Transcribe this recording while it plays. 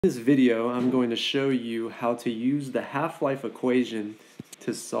In this video, I'm going to show you how to use the half-life equation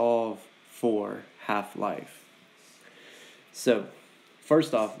to solve for half-life. So,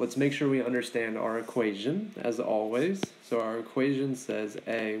 first off, let's make sure we understand our equation, as always. So our equation says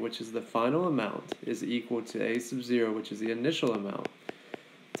A, which is the final amount, is equal to A sub 0, which is the initial amount,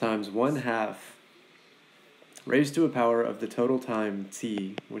 times 1/2 raised to a power of the total time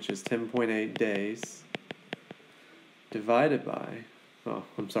t, which is 10.8 days, divided by, oh,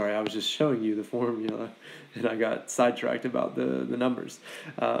 I'm sorry, I was just showing you the formula and I got sidetracked about the numbers.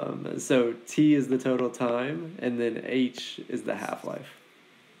 So t is the total time and then h is the half-life.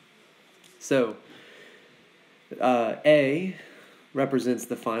 So A represents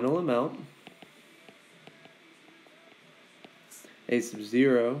the final amount. A sub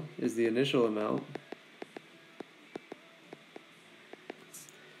 0 is the initial amount.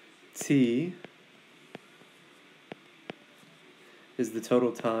 T is the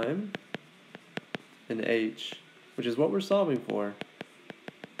total time, and h, which is what we're solving for,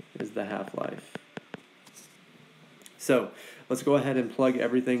 is the half-life. So let's go ahead and plug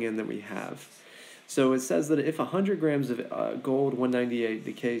everything in that we have. So it says that if 100 grams of gold 198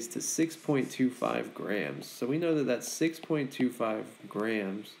 decays to 6.25 grams, so we know that that 6.25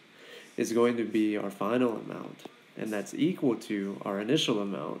 grams is going to be our final amount, and that's equal to our initial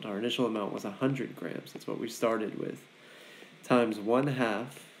amount. Our initial amount was 100 grams. That's what we started with, times 1/2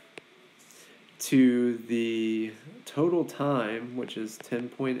 to the total time, which is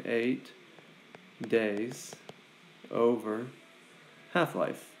 10.8 days, over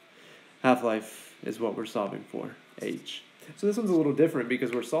half-life. Half-life is what we're solving for, h. So this one's a little different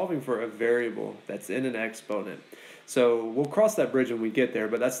because we're solving for a variable that's in an exponent. So we'll cross that bridge when we get there,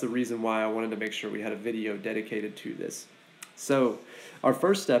 but that's the reason why I wanted to make sure we had a video dedicated to this. So our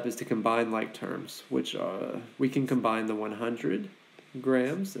first step is to combine like terms, which we can combine the 100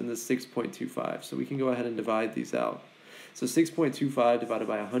 grams and the 6.25. So we can go ahead and divide these out. So 6.25 divided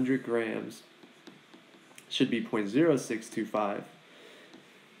by 100 grams should be 0.0625,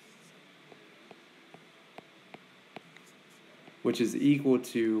 which is equal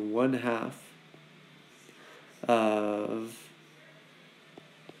to 1/2 of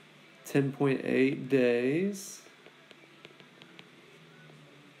 10.8 days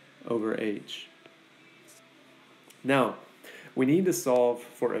over h. Now, we need to solve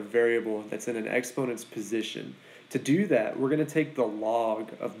for a variable that's in an exponent's position. To do that, we're going to take the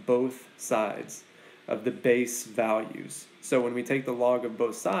log of both sides of the base values. So when we take the log of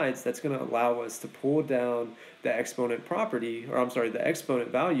both sides, that's going to allow us to pull down the exponent property, or I'm sorry, the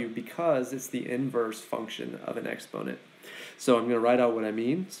exponent value, because it's the inverse function of an exponent. So I'm going to write out what I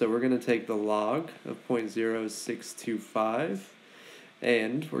mean. So we're going to take the log of 0.0625,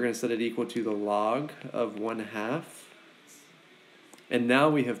 and we're going to set it equal to the log of 1/2. And now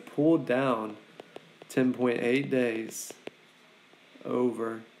we have pulled down 10.8 days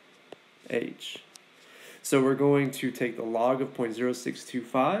over h. So we're going to take the log of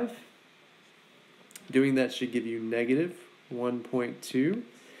 0.0625. Doing that should give you negative 1.2,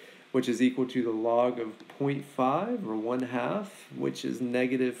 which is equal to the log of 0.5, or 1/2, which is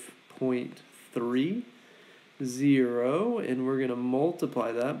negative 0.30. And we're going to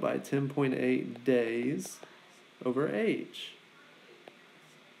multiply that by 10.8 days over h.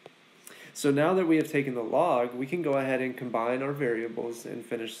 So now that we have taken the log, we can go ahead and combine our variables and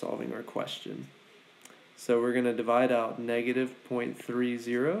finish solving our question. So we're going to divide out negative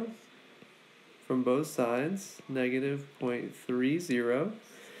 0.30 from both sides, negative 0.30.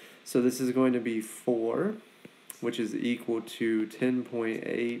 So this is going to be 4, which is equal to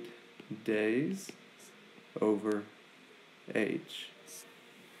 10.8 days over h.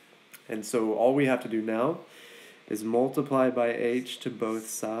 And so all we have to do now is multiply by h to both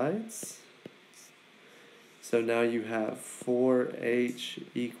sides. So now you have 4h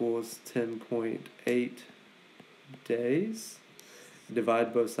equals 10.8 days.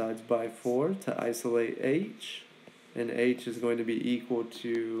 Divide both sides by 4 to isolate h. And h is going to be equal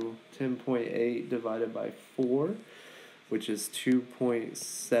to 10.8 divided by 4, which is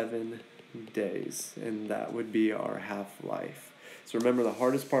 2.7 days. And that would be our half-life. So remember, the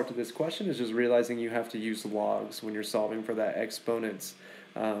hardest part to this question is just realizing you have to use logs when you're solving for that exponent's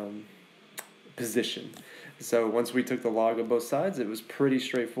position. So once we took the log of both sides, it was pretty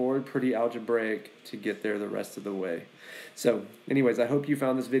straightforward, pretty algebraic to get there the rest of the way. So anyways, I hope you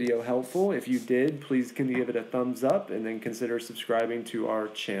found this video helpful. If you did, please can give it a thumbs up and then consider subscribing to our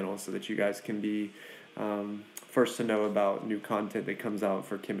channel so that you guys can be first to know about new content that comes out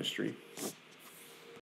for chemistry.